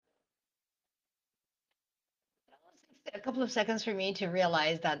a couple of seconds for me to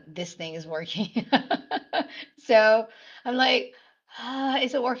realize that this thing is working. So I'm like,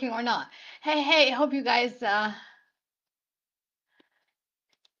 is it working or not? Hey, hope you guys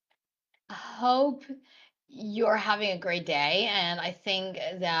hope you're having a great day. And I think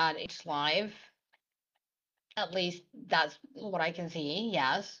that it's live. At least that's what I can see.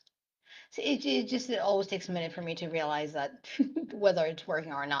 Yes. So it always takes a minute for me to realize that whether it's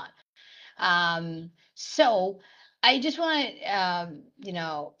working or not. So I just want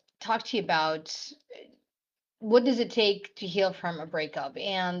to, talk to you about what does it take to heal from a breakup,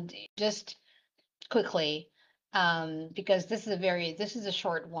 and just quickly, because this is a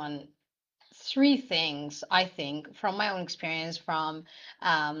short one. Three things I think from my own experience, from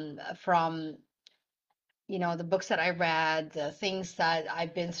the books that I read, the things that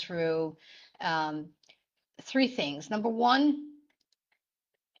I've been through. Um, Three things. Number one,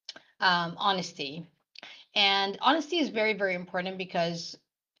 honesty. And honesty is very, very important because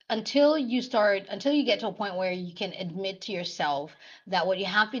until you get to a point where you can admit to yourself that what you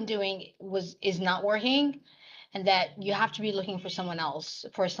have been doing is not working, and that you have to be looking for someone else,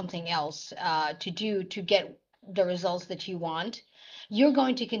 for something else to do to get the results that you want, you're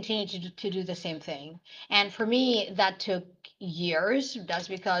going to continue to do the same thing. And for me, that took years. That's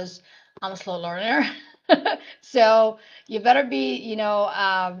because I'm a slow learner. So you better be,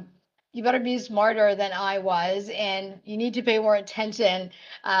 you better be smarter than I was, and you need to pay more attention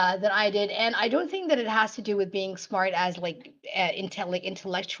than I did. And I don't think that it has to do with being smart as like like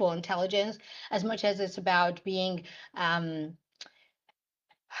intellectual intelligence, as much as it's about um,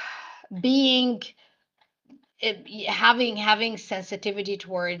 being having sensitivity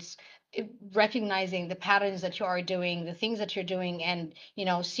towards recognizing the patterns that you are doing, the things that you're doing, and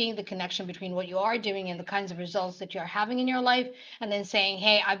seeing the connection between what you are doing and the kinds of results that you're having in your life, and then saying,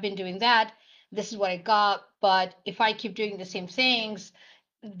 hey, I've been doing that, this is what I got, but if I keep doing the same things,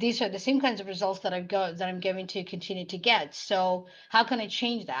 these are the same kinds of results that I'm going to continue to get. So how can I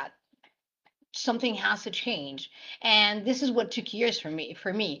change that? Something has to change. And this is what took years for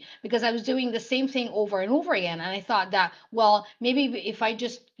me, because I was doing the same thing over and over again, and I thought that, well, maybe if I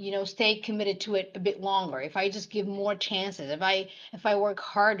just stay committed to it a bit longer, if I just give more chances, if I work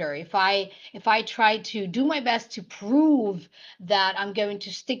harder, if I try to do my best to prove that I'm going to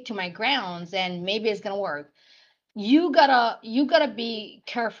stick to my grounds, then maybe it's going to work. You gotta be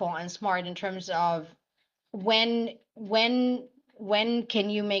careful and smart in terms of when can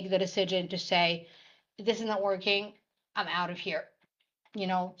you make the decision to say, this is not working, I'm out of here.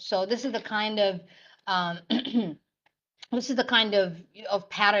 So this is the kind of um, this is the kind of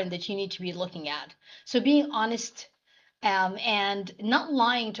pattern that you need to be looking at. So being honest, and not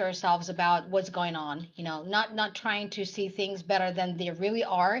lying to ourselves about what's going on, not trying to see things better than they really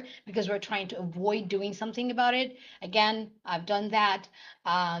are because we're trying to avoid doing something about it. Again, I've done that.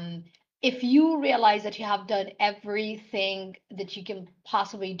 Um, if you realize that you have done everything that you can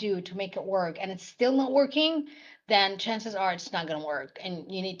possibly do to make it work and it's still not working, then chances are it's not going to work and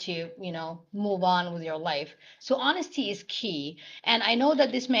you need to, move on with your life. So honesty is key. And I know that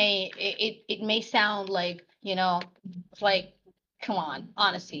it may sound like, like, come on,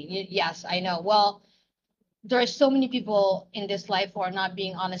 honesty. Yes, I know. Well, there are so many people in this life who are not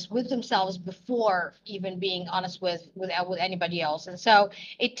being honest with themselves before even being honest with anybody else. And so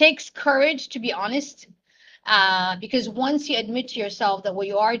it takes courage to be honest, because once you admit to yourself that what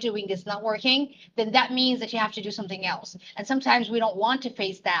you are doing is not working, then that means that you have to do something else. And sometimes we don't want to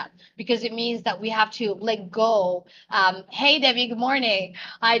face that because it means that we have to let go. Hey, Debbie, good morning.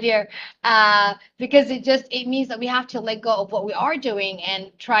 Hi, dear. Because it means that we have to let go of what we are doing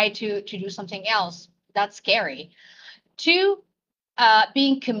and try to do something else. That's scary. Two,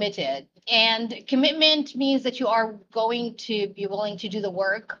 being committed. And commitment means that you are going to be willing to do the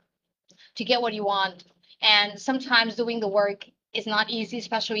work to get what you want. And sometimes doing the work is not easy,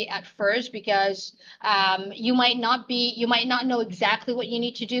 especially at first, because you might not know exactly what you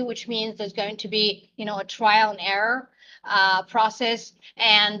need to do, which means there's going to be, a trial and error process.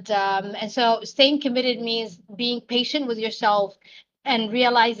 And so staying committed means being patient with yourself and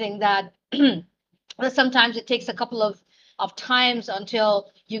realizing that that sometimes it takes a couple of times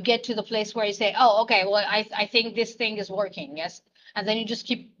until you get to the place where you say, oh, okay, well, I think this thing is working. Yes. And then you just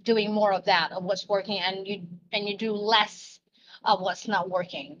keep doing more of that, of what's working, and you do less of what's not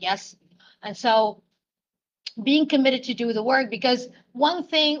working. Yes. And so being committed to do the work, because one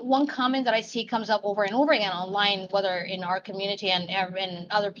comment that I see comes up over and over again online, whether in our community and in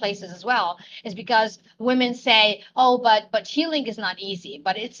other places as well, is because women say, oh, but healing is not easy.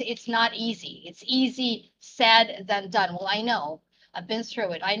 But it's not easy. It's easy said than done. Well, I know, I've been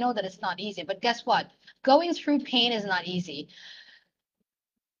through it. I know that it's not easy, but guess what? Going through pain is not easy.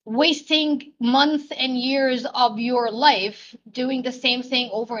 Wasting months and years of your life doing the same thing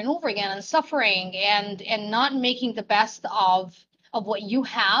over and over again and suffering and not making the best of what you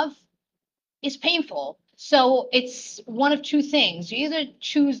have is painful. So it's one of two things. You either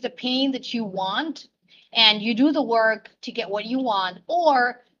choose the pain that you want and you do the work to get what you want,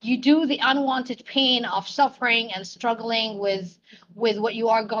 or you do the unwanted pain of suffering and struggling with what you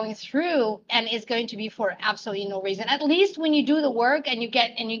are going through, and it's going to be for absolutely no reason. At least when you do the work and you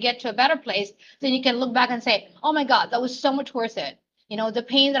get to a better place, then you can look back and say, "Oh my God, that was so much worth it." The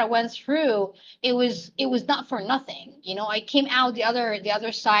pain that I went through, it was not for nothing. I came out the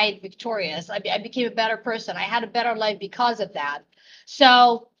other side victorious. I became a better person. I had a better life because of that.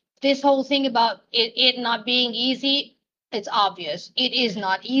 So this whole thing about it not being easy, it's obvious. It is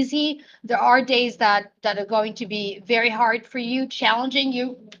not easy. There are days that are going to be very hard for you, challenging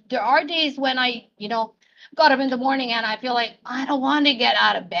you. There are days when I got up in the morning and I feel like I don't want to get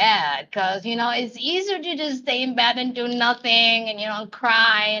out of bed because it's easier to just stay in bed and do nothing and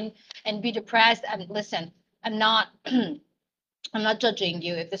cry and be depressed. And listen, I'm not I'm not judging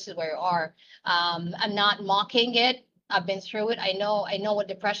you if this is where you are. I'm not mocking it. I've been through it. I know what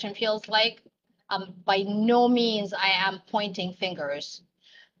depression feels like. By no means I am pointing fingers.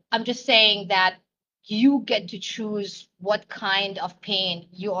 I'm just saying that you get to choose what kind of pain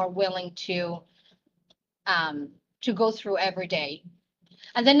you are willing um, to go through every day.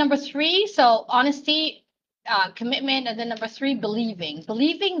 And then number three, so honesty, commitment, and then number three,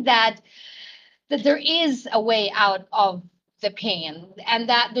 believing that there is a way out of the pain, and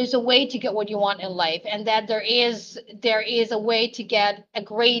that there's a way to get what you want in life, and that there is a way to get a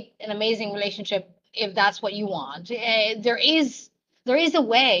great and amazing relationship if that's what you want. There is a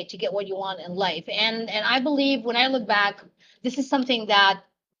way to get what you want in life, and I believe when I look back, this is something that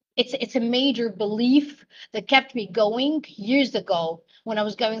it's a major belief that kept me going years ago when I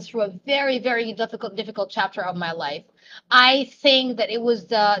was going through a very, very difficult chapter of my life. I think that it was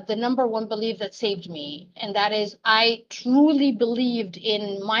the number one belief that saved me, and that is I truly believed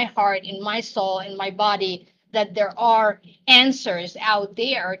in my heart, in my soul, in my body that there are answers out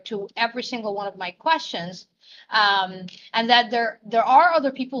there to every single one of my questions. And that there are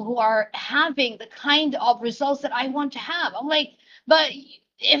other people who are having the kind of results that I want to have. I'm like, but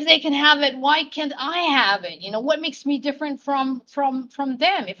if they can have it, why can't I have it? What makes me different from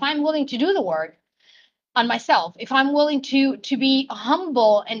them? If I'm willing to do the work on myself, if I'm willing to be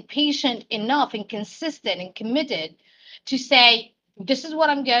humble and patient enough and consistent and committed to say this is what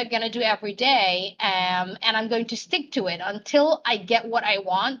I'm gonna do every day, and I'm going to stick to it until I get what I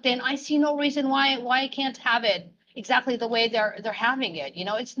want, then I see no reason why I can't have it exactly the way they're having it.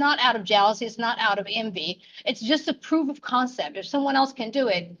 It's not out of jealousy, it's not out of envy. It's just a proof of concept. If someone else can do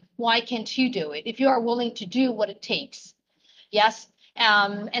it, why can't you do it? If you are willing to do what it takes. Yes.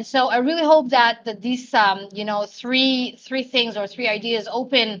 And so I really hope that these three things or three ideas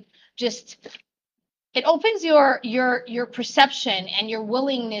just it opens your perception and your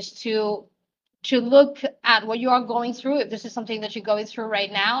willingness to look at what you are going through, if this is something that you're going through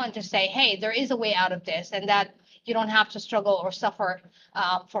right now, and to say, hey, there is a way out of this, and that you don't have to struggle or suffer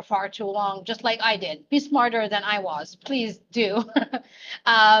for far too long, just like I did. Be smarter than I was. Please do.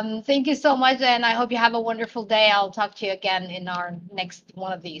 Thank you so much, and I hope you have a wonderful day. I'll talk to you again in our next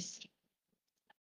one of these.